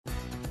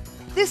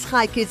This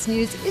Hi Kids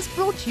News is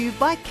brought to you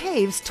by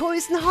Caves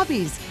Toys and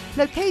Hobbies,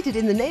 located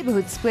in the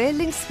neighbourhood square,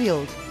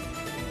 Linksfield.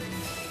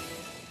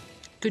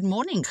 Good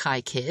morning,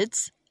 Hi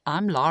Kids.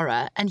 I'm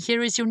Lara, and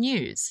here is your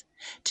news.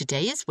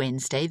 Today is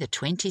Wednesday, the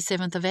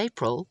 27th of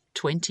April,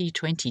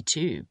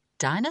 2022.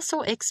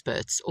 Dinosaur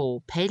experts,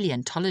 or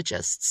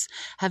paleontologists,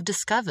 have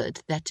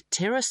discovered that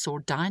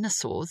pterosaur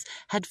dinosaurs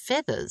had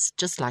feathers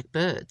just like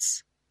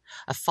birds.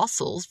 A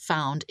fossil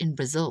found in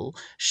Brazil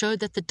showed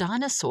that the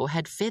dinosaur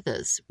had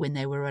feathers when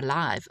they were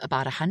alive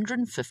about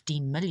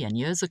 115 million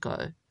years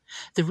ago.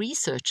 The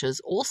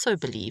researchers also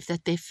believe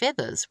that their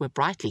feathers were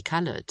brightly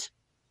colored.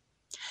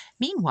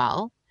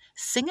 Meanwhile,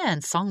 singer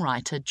and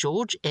songwriter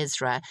George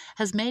Ezra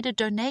has made a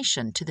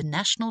donation to the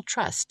National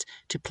Trust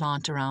to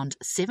plant around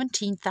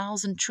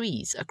 17,000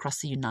 trees across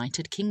the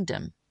United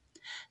Kingdom.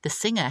 The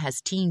singer has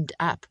teamed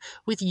up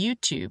with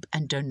YouTube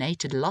and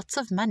donated lots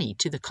of money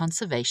to the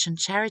conservation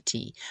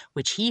charity,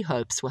 which he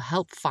hopes will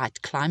help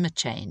fight climate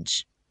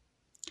change.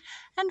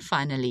 And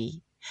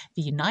finally,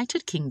 the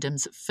United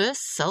Kingdom's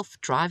first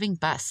self-driving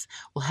bus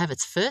will have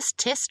its first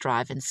test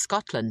drive in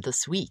Scotland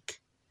this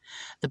week.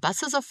 The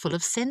buses are full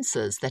of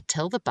sensors that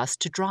tell the bus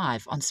to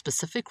drive on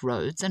specific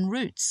roads and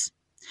routes.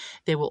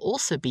 There will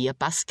also be a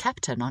bus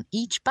captain on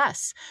each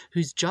bus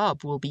whose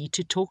job will be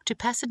to talk to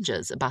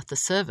passengers about the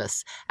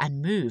service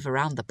and move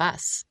around the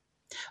bus.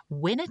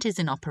 When it is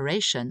in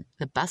operation,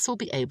 the bus will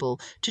be able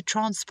to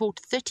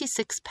transport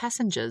 36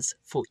 passengers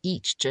for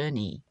each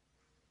journey.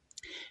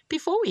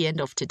 Before we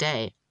end off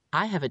today,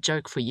 I have a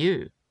joke for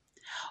you.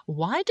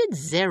 Why did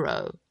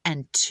 0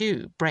 and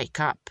 2 break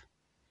up?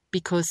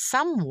 Because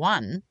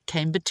someone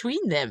came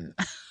between them.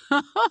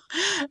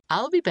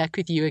 I'll be back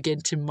with you again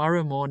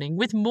tomorrow morning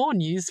with more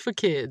news for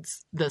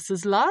kids. This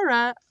is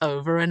Lara,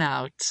 over and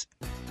out.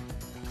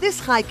 This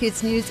Hi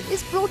Kids News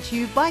is brought to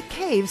you by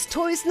Caves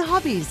Toys and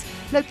Hobbies,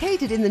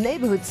 located in the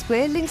neighbourhood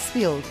square,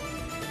 Linksfield.